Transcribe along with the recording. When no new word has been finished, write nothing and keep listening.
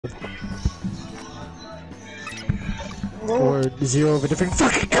Or 0 of a different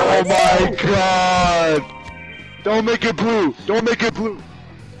fucking Oh color. my god! Don't make it blue! Don't make it blue!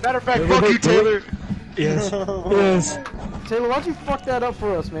 Matter of fact, fuck you, Taylor! Yes. Yes. Taylor, why'd you fuck that up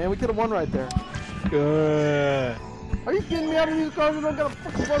for us, man? We could have won right there. Are you kidding me? Out of these cars, we don't got a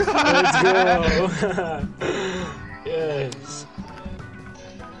fucking bus. Let's go. Yes.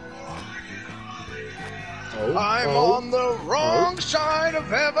 Oh, I'm on the wrong side of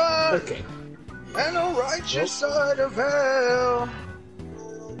heaven! Okay. And the righteous side of hell!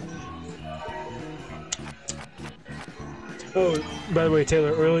 Oh, by the way,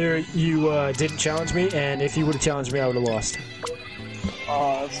 Taylor, earlier you didn't challenge me, and if you would have challenged me, I would have lost.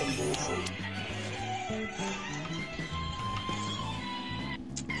 Oh, that's some bullshit.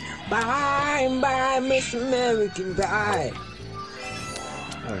 Bye, bye, Miss American Pie.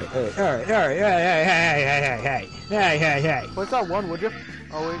 Alright, hey. What's that one, would you?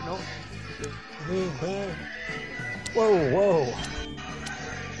 Oh, wait, no. Whoa.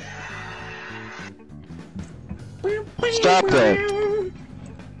 Stop that!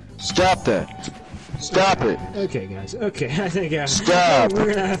 Stop that! Stop it! Okay, guys. Okay, I think Stop.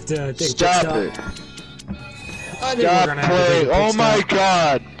 we're gonna have to take Stop a it! stop. I think Stop we're gonna have to take playing! a Oh pit my stop.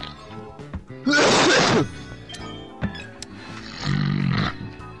 god!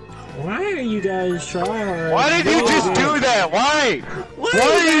 Why are you guys trying? Why did you just do that? Why? What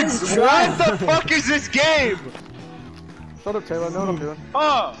the fuck is this game? Shut up, Taylor. I know what I'm doing.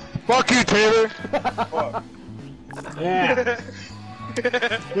 Oh! Fuck you, Taylor! Yeah.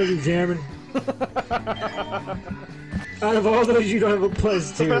 What are you jamming? Out of all those, you don't have a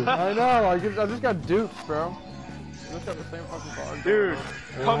 +2. I know. I just got duped, bro. I just got the same fucking car. Dude,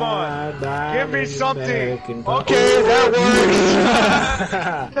 come on. Give me something. American Pie. Okay, that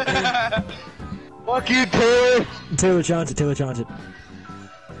works. Fuck you, Taylor. Taylor Johnson.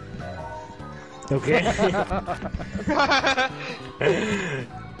 Okay.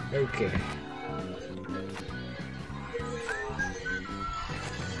 Okay.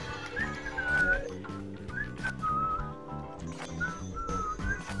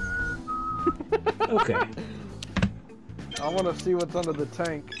 Okay. I want to see what's under the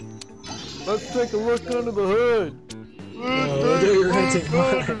tank. Let's take a look under the hood. You're gonna take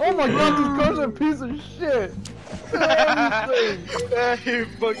mine. Oh my god, this car's a piece of shit. Everything. You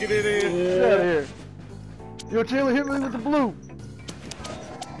fucking idiot. Get out of here. Yo, Taylor, hit me with the blue.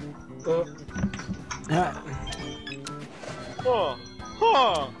 Oh,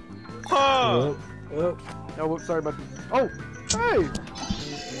 whoops, sorry about this. Oh, hey.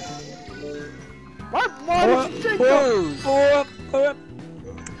 Why did you take those?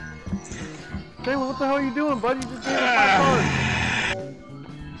 Taylor, what the hell are you doing, buddy? You just gave us 5 cars.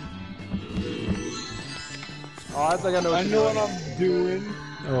 Oh, I think I know what I'm doing.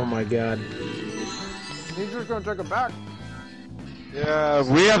 Oh my god. He's just gonna take it back. Yeah,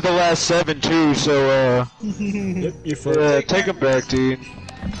 we have the last 7 too, so Yep, you're fucked. take them back, dude.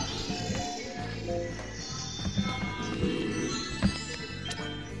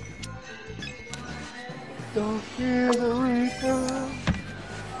 Don't fear the reaper.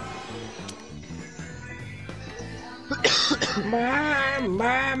 I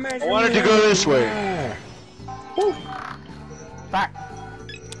wanted to go this way. Back.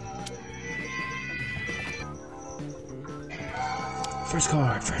 First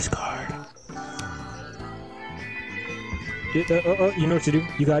card. You know what to do.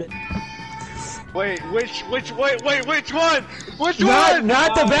 You got it. Wait, which one? Which one?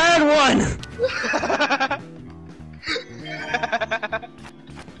 Not the bad one.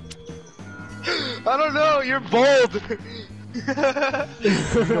 I don't know, you're bold. You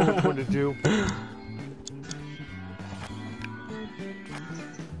know which one to do.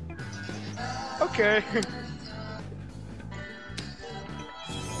 Okay.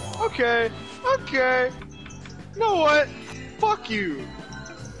 Okay. You know what? Fuck you.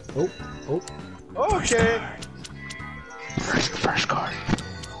 Oh. Okay. First card.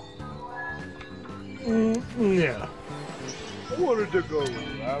 Yeah. I wanted to go.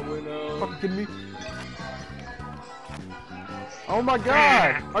 I went Fucking kidding me? Oh my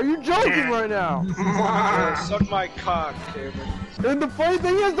god! Are you joking right now? suck my cock, Cameron. And the funny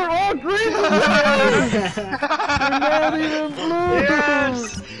thing is, they're all green. They're not even blue.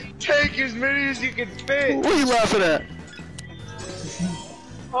 Yes! Take as many as you can fit. What are you laughing at?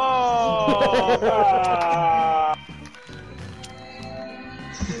 Oh!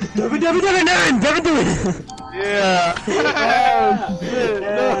 Devin! Yeah. Oh shit!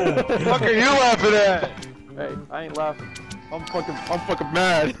 No. Fuck are you laughing at? Hey, I ain't laughing. I'm fucking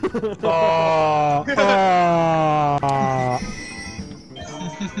mad.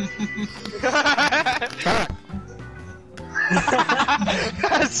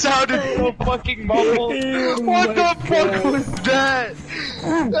 That sounded so fucking muffled. What the fuck was that?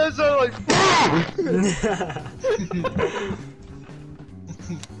 That sounded like.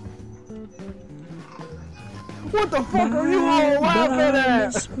 What the fuck are you all laughing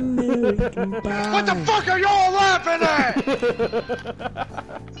at? What the fuck are y'all laughing at?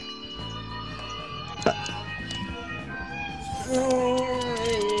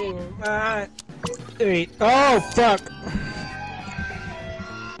 Wait. Oh fuck.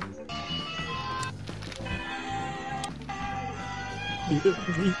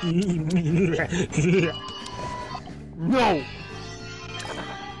 No.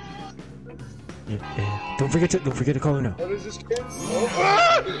 Don't forget to call her no. What is this kid?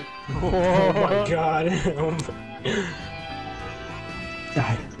 Oh my god.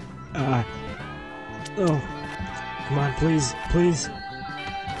 Oh. Come on, please.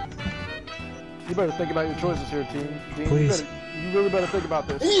 You better think about your choices here, team. Dean, Please. You really better think about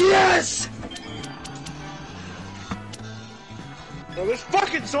this. Yes! Well, this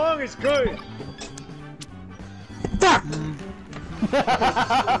fucking song is good. Fuck! You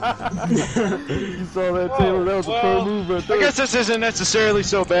saw that, Taylor? That was a pro move right there. I guess this isn't necessarily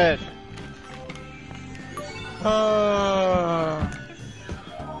so bad.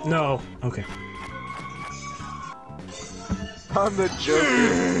 No. Okay. I'm the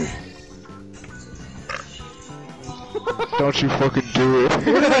Joker. Don't you fucking do it.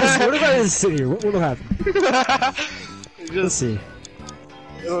 What if I just sit here? What will happen? Let's see.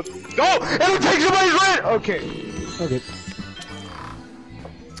 It'll take somebody's rent! Okay. Okay.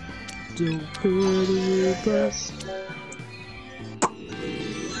 Don't put your best.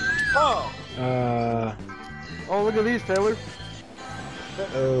 Oh! Oh, look at these, Taylor.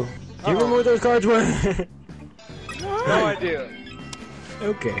 Uh-oh. Do you remember what those cards were? No idea.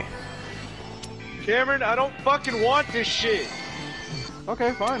 Okay. Cameron, I don't fucking want this shit.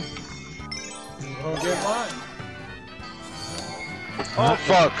 Okay, fine. I'll get mine. Oh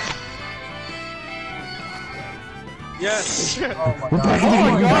fuck. Oh Yes. Oh my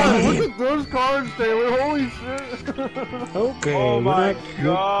god, look at those cards, Taylor. Holy shit. Okay. Oh my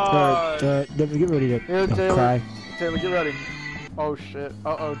god. Get ready to Here, Taylor. cry. Taylor, get ready. Oh shit.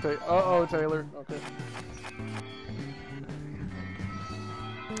 Uh-oh, Taylor. Okay.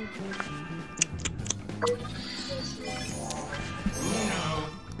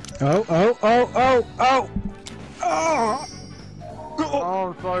 Oh.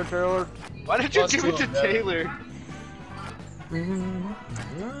 Oh, I'm sorry, Taylor. Why did you give it to Taylor? Yeah,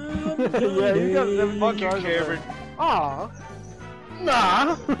 you got 17 Fuck you, cards. Cameron. Aw.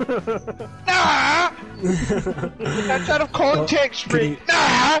 Nah. Nah! That's out of context, can Rick. you-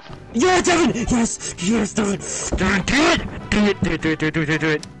 Nah! Yes, Devin! Yes, Devin! Devin, do it! Do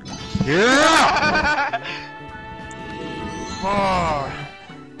it! Yeah! Oh.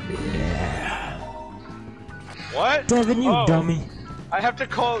 What? Devin, you Oh. dummy. I have to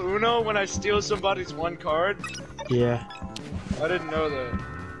call Uno when I steal somebody's one card? Yeah. I didn't know that.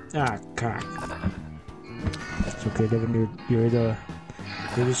 Ah, cock. It's okay, Devin. You're the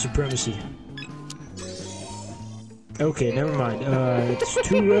supremacy. Okay, never mind. It's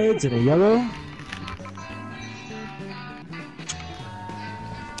 2 reds and a yellow.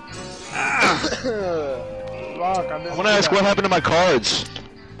 Fuck, I I wanna ask what happened to my cards.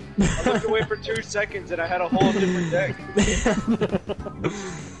 Oh, I looked away for 2 seconds and I had a whole different deck.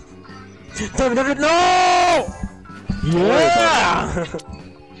 Devin, no! Yeah!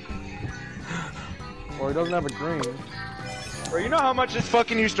 Well, he doesn't have a green. Bro, you know how much this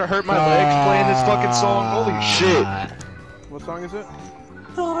fucking used to hurt my legs playing this fucking song? Holy shit. What song is it?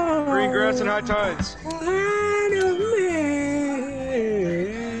 Green grass and high tides.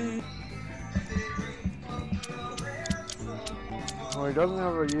 Oh, he doesn't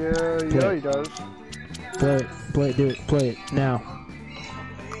have a yeah, he does. Play it, do it, play it, now.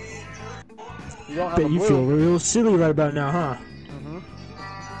 You don't have Bet a you blue. feel real silly right about now, huh?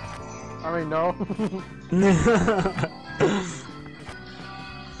 I mean, no.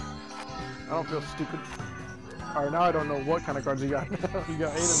 I don't feel stupid. Alright, now I don't know what kind of cards you got. You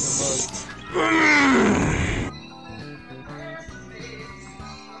got 8 in the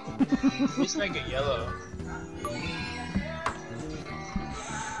At least make it yellow.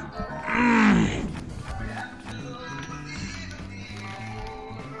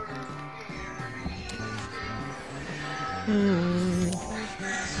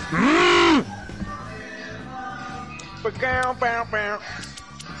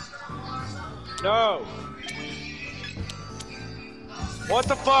 No. What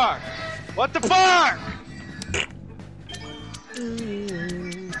the fuck? What the fuck?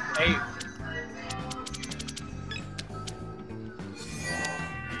 Hey,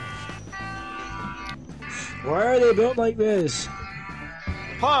 Why are they built like this?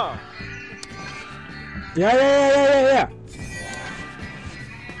 Huh? Yeah.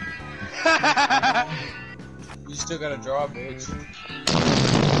 You still gotta draw, bitch.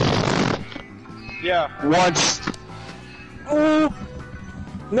 Yeah. Once. Oh!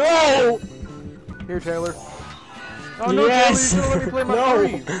 No! Here, Taylor. Oh no, Yes! Taylor, you still let me play my No!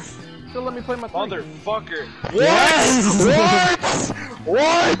 threes. Still let me play my threes. Motherfucker. Yes!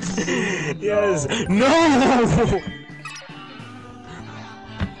 What? Yes! No!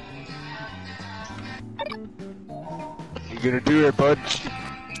 You gonna do it, bud?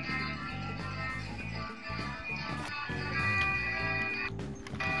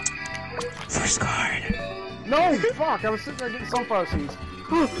 First card. No, fuck! I was sitting there getting sunflower seeds.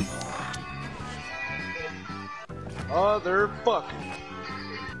 Motherfucker.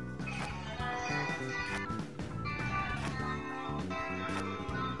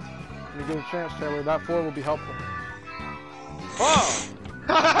 When you get a chance, Taylor, that 4 will be helpful. Oh!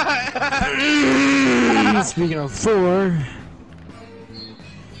 Speaking of 4.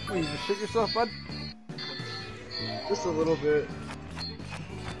 What, you just shit yourself, bud? Just a little bit.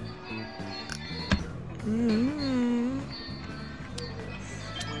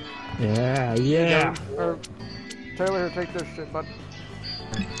 Yeah. Or, Taylor, here, take this shit, bud.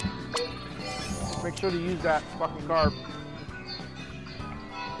 Make sure to use that fucking carb.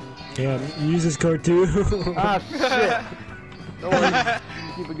 Yeah, use this card too. Ah, shit! Don't worry,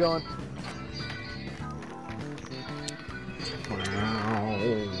 keep it going.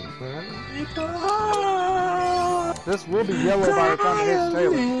 This will be yellow by the time it hits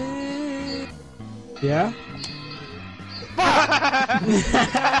Taylor. Yeah?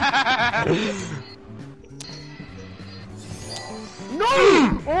 No!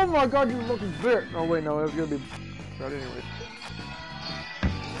 Oh my god, you fucking bitch! Oh wait, no, it was gonna be right anyway.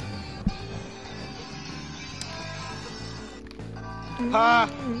 Ha!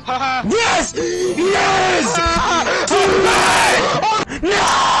 Ha ha! Yes! Yes!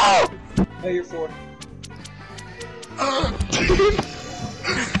 No! Hey, you're 4.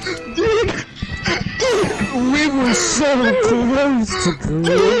 We were so close to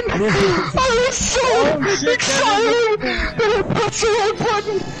good. I was so excited that I pressed the wrong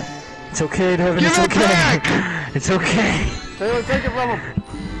button! It's okay, Devin. Give It's it okay. back! It's okay. Taylor, take it from him!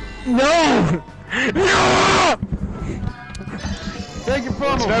 No! No! Take it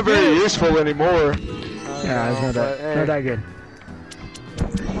from It's him! not very useful anymore. Yeah, it's not but, hey. not that good.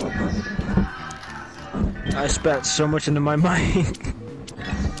 I spat so much into my mic.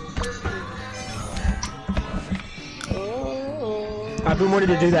 I've been wanting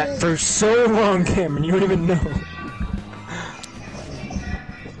to do that for so long, Cameron. You don't even know.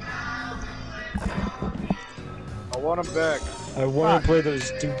 I want him back. I want to play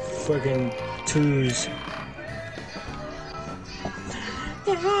those two fucking twos.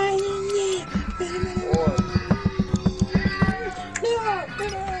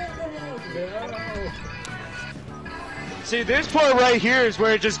 See, this part right here is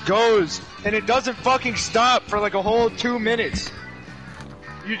where it just goes, and it doesn't fucking stop for like a whole 2 minutes.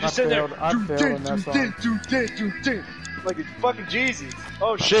 You just sit there, I failed in that song. like it's fucking Jesus.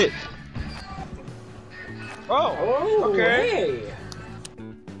 Oh shit. Oh, okay.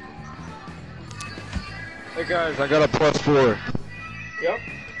 Hey guys, I got a +4. Yep.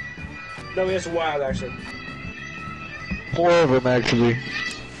 No, he has wild actually. 4 of them actually.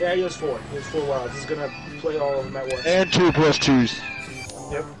 Yeah, he has 4. He has 4 wilds. He's gonna play all of them at once. And 2 +2s.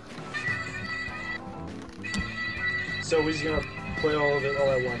 Yep. So he's gonna play all of it all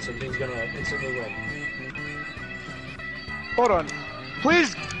at once, and he's gonna instantly win. Hold on.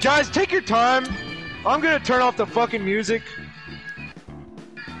 Please, guys, take your time. I'm gonna turn off the fucking music.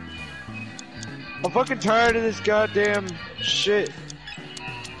 I'm fucking tired of this goddamn shit.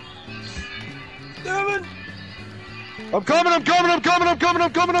 Damn it! I'm coming! I'm coming! I'm coming! I'm coming!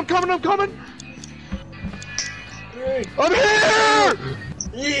 I'm coming! I'm coming! I'm coming! I'm here!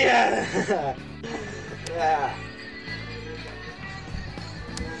 Yeah! Yeah.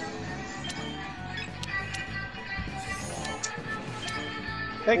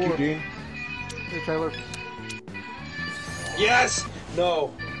 Thank you, Dean. Here, Taylor. Yes!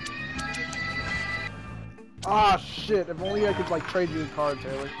 No. Ah, shit. If only I could, like, trade you a card,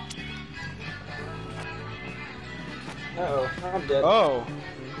 Taylor. Uh-oh, I'm dead. Oh.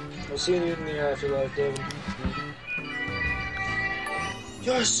 I'll see you in the afterlife, David.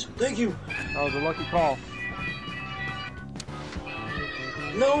 Yes! Thank you! That was a lucky call.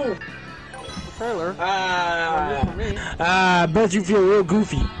 No! Taylor. Ah! For me. I bet you feel real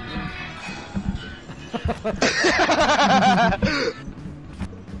goofy.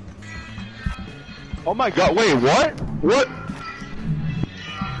 Oh my god, wait, what? What?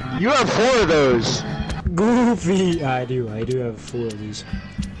 You have 4 of those. Goofy! I do have 4 of these.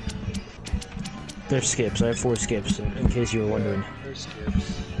 They're skips, I have 4 skips, in case you were wondering. They're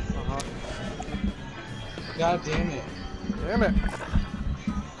skips. God damn it. Damn it.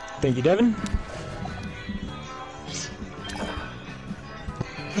 Thank you, Devin.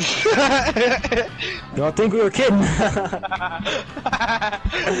 Y'all think we were kidding?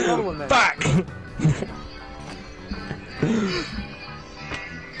 Another one then. Fuck!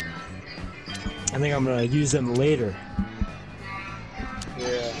 I think I'm gonna use them later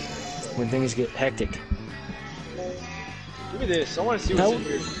Yeah. when things get hectic. Give me this. I want to see what's in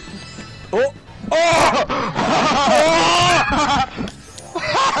here. Oh!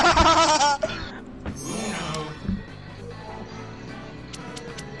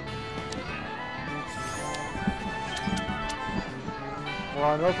 Well,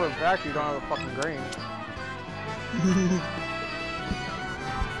 I know for a fact you don't have a fucking green.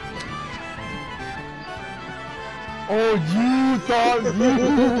 Oh, you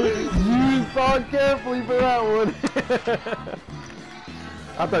thought carefully for that one.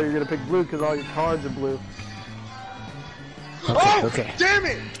 I thought you were gonna pick blue because all your cards are blue. Oh! Okay. Damn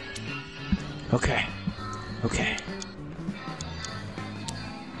it! Okay. Okay.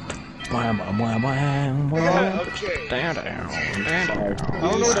 Wham, wham, wham, wham, wham. Okay. Down, down, down, down. I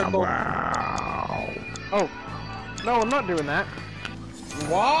don't know what that ball. Oh. No, I'm not doing that.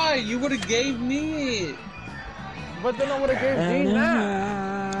 Why? You would have gave me it. But then I would have gave Dean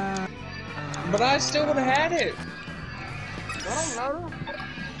that. But I still would have had it. That don't matter.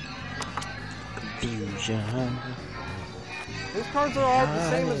 Fusion. His cards are all the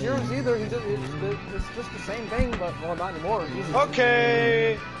same as yours either. It's just the same thing, but, well, not anymore.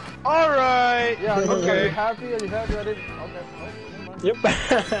 Okay. Alright. Yeah, Okay. Are you happy? Are you happy? I didn't. Okay. Oh, never mind. Yep.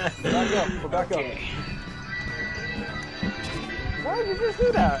 Back up. Go back up. Why did you just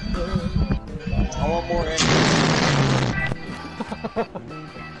do that? I want more energy.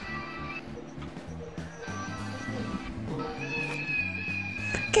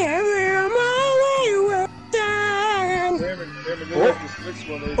 Carry my way down. Damn it, you have to switch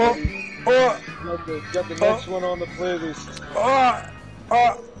one there, baby. Got the next one on the playlist.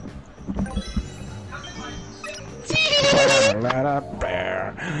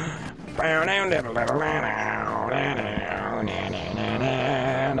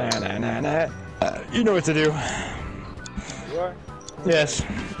 You know what to do. What? Yes.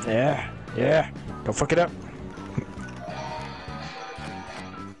 Yeah. Yeah. Don't fuck it up.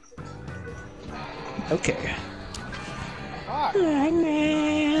 Okay.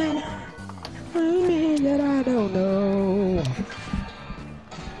 Man that I don't know.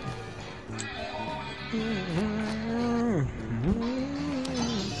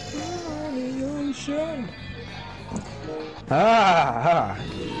 Ah!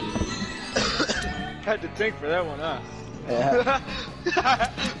 Had to think for that one, huh? Yeah.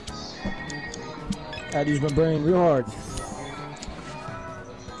 I'd use my brain real hard.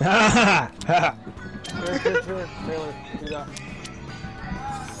 Ha ha! Here, Taylor, do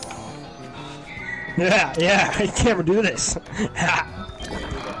that. Yeah, I can't ever do this. Ha!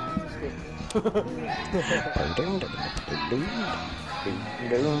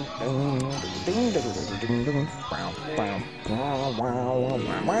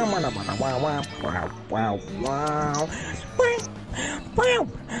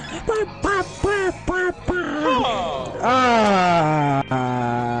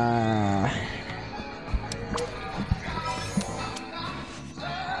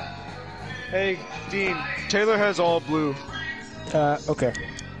 Hey, Dean, Taylor has all blue. Okay.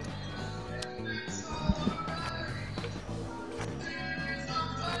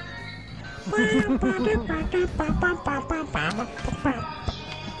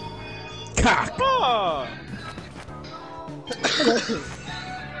 Cock! Oh!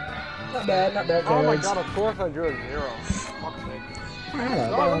 Not bad, Oh my god, of course I drew a 0. Fuck's sake. Oh,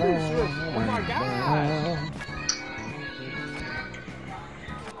 look at this. Oh my god.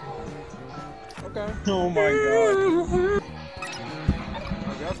 Okay. Oh my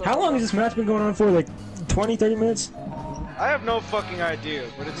god. How long has this match been going on for? Like 20, 30 minutes? I have no fucking idea,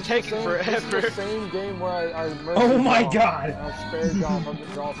 but it's taking This is forever. the same game where I merged Oh the my draw. god. I spared draw from the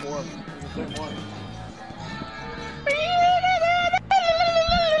draw 4. It's the same one.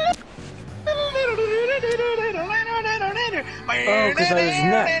 Oh, because I was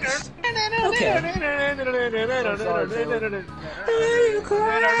next. Okay.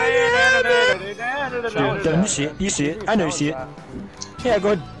 You see it. You see it. I know you see it. Yeah,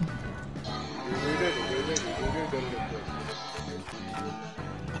 go ahead.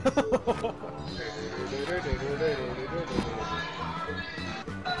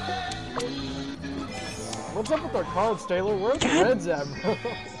 What's up with our cards, Taylor? Where's the reds at, bro?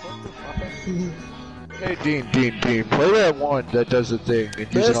 Hey, Dean, play that one that does the thing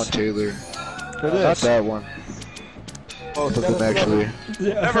and use it on Taylor. Not that one. Both of them, actually.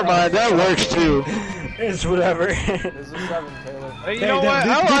 Yeah. Never mind, that works too. It's whatever. This is 7, Taylor. Hey, you know what?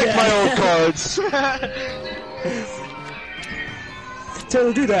 I like my old cards.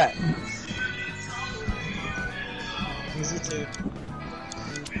 Taylor, do that.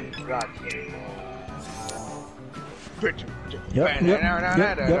 God. Yep.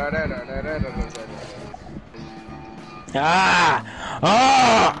 Ah!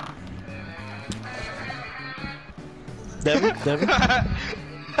 Devin?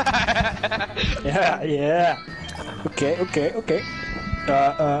 Yeah. Okay.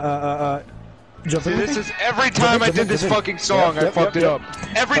 Jump See, in. this is every time I did this fucking song, I fucked it up.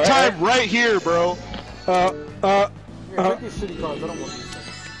 Every time, right here, bro. Here, take these shitty cards. I don't want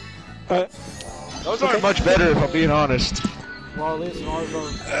these. Those aren't much better, if I'm being honest. Well, at least ours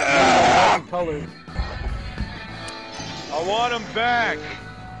are colored. I want them back.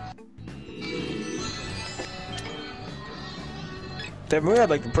 If we had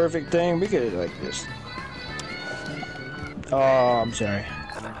like the perfect thing, we could like this. Oh, I'm sorry.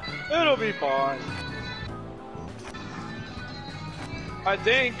 It'll be fine. I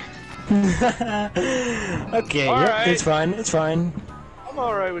think. Okay, All yep, right. it's fine. I'm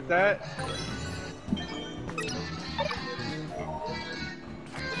alright with that.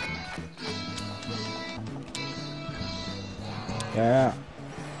 Yeah.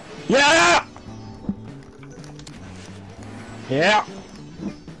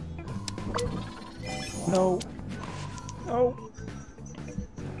 No. Are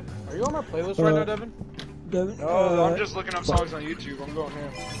you on my playlist right now, Devin? No, I'm just looking up songs on YouTube. I'm going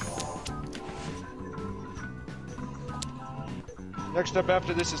ham. Next up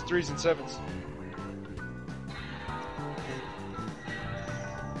after this is 3s and 7s.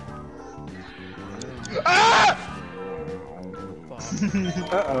 Ah!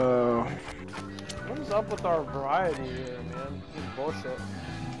 Uh-oh. What is up with our variety here, man? This is bullshit.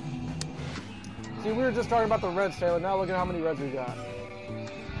 See, we were just talking about the reds, Taylor. Now look at how many reds we got.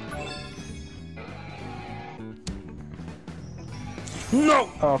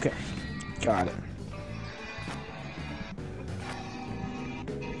 No! Oh, okay. Got it.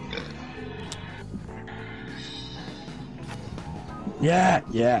 Yeah.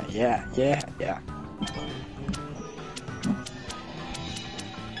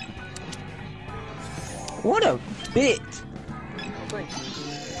 What a bitch! Thanks.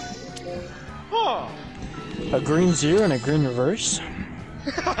 Huh. A green 0 and a green reverse?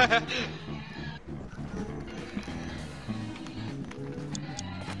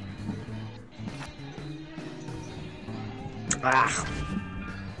 Ah.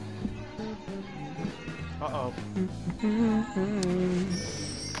 Uh-oh.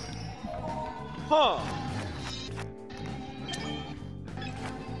 Huh.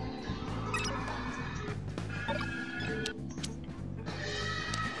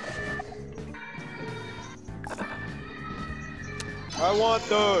 I want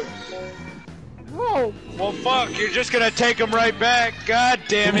those. Whoa! Well, fuck, you're just gonna take them right back. God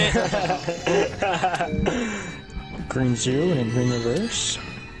damn it. Green 0 and a green reverse.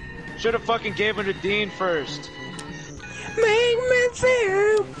 Should have fucking gave him to Dean first. Make me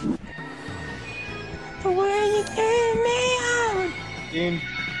feel the way you gave me on. Dean,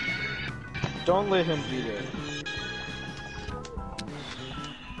 don't let him be there.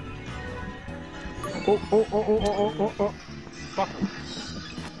 Oh. Fuck.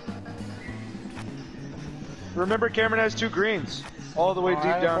 Remember, Cameron has 2 greens. All the way deep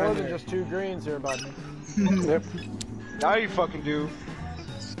down more in than there. just 2 greens here, bud. Yep. Now you fucking do.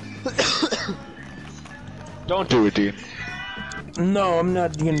 Don't do it, Dean. No, I'm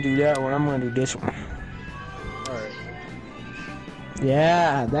not gonna do that one. I'm gonna do this one. Alright.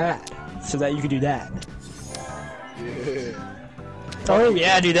 Yeah, that. So that you can do that. Yeah. Oh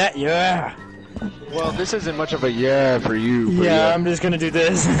yeah, do that. Yeah. Well, this isn't much of a yeah for you. But Yeah, I'm just gonna do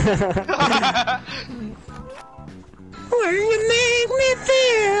this. Where you make me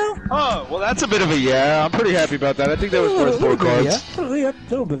feel. Oh, well, that's a bit of a yeah. I'm pretty happy about that. I think that was worth 4 cards. Yeah, a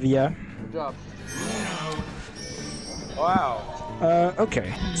little bit of yeah. Good job. Wow.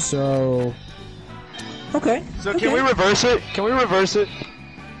 Okay, so. Okay. So can we reverse it? Can we reverse it?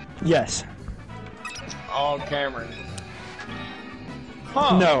 Yes. Oh, Cameron.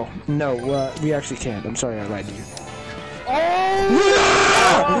 Huh. No, we actually can't. I'm sorry I lied to you.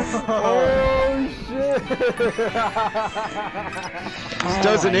 Oh shit! This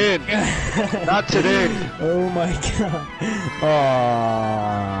doesn't end. Not today. Oh my god.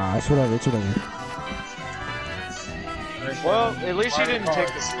 Aww. It's whatever, it's whatever. Well, at least you didn't take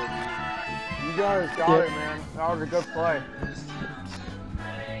this. You guys got it, man. That was a good play.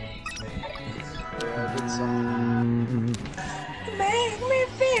 Yeah, good song. Make me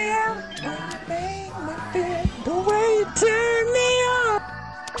feel the way you turn me on.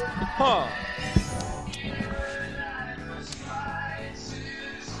 Huh.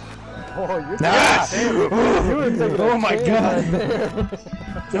 Oh, you're Ah! oh my god.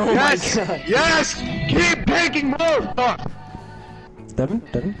 Oh Yes! my god. Yes! Keep taking more! Fuck! Devin.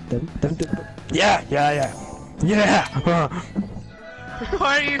 Yeah. Yeah.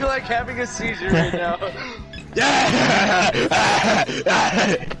 Why are you like having a seizure right now?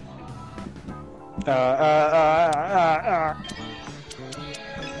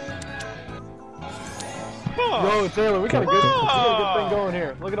 Yo, Taylor, we got a good thing going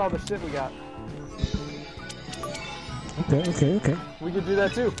here. Look at all the shit we got. Okay. We could do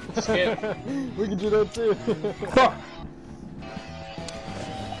that too. We could do that too. Fuck.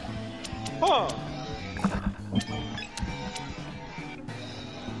 Huh.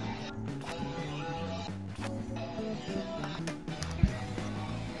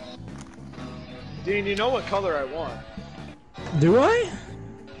 Dean, you know what color I want. Do I?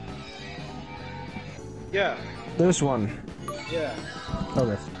 Yeah. This one. Yeah.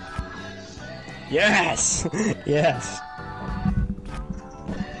 Okay. Yes! Yes!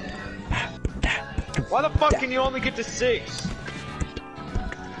 Why the fuck can you only get to 6?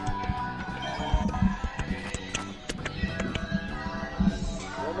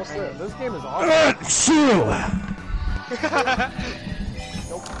 We're almost there. This game is awesome. Shoo!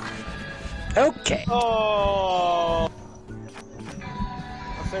 Okay. Oh.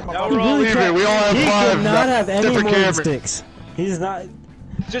 I'll save my Now money. we're all leaving. We all have He 5 could not have any different more cameras. sticks. He's not.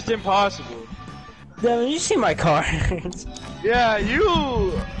 It's just impossible. Devin, you see my cards. Yeah, you.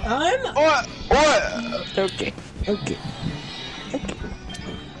 I'm. What? Okay.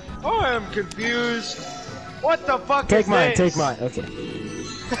 Oh, I'm confused. What the fuck Take is mine, this? take mine. Okay.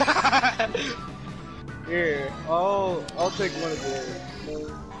 Here, I'll take one of those.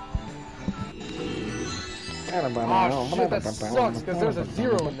 Oh shit, that sucks because there's a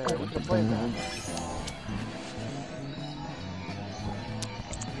 0 in there. We can play that.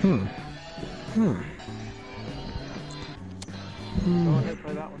 Go ahead,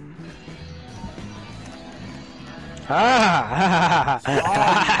 play that one.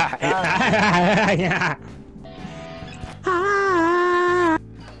 Yeah.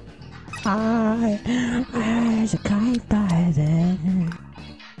 I was a kite by then.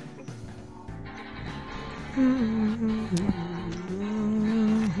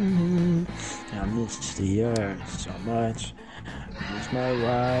 I miss the earth so much. I miss my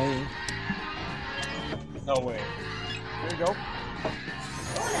wife. No way. There you go.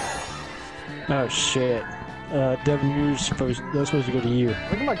 Oh shit. Devin, that's supposed to go to you.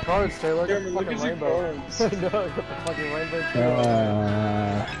 Look at my cards, Taylor. I got the Look fucking at your rainbow. cards. I know, I got the fucking rainbow too.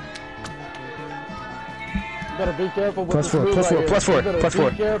 You better be careful with Plus this four, move plus right four, here. plus four, You better plus be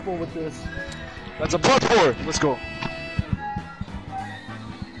four. careful with this. That's a +4. Let's go.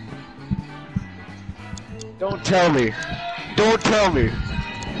 Don't tell me. Don't tell me.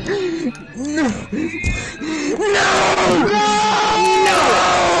 No!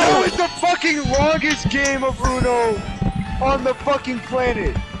 That was the fucking longest game of Uno on the fucking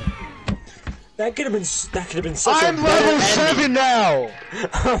planet. That could have been such I'm a level 7 now.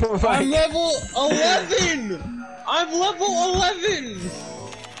 Oh my I'm level 11! I'm level 11!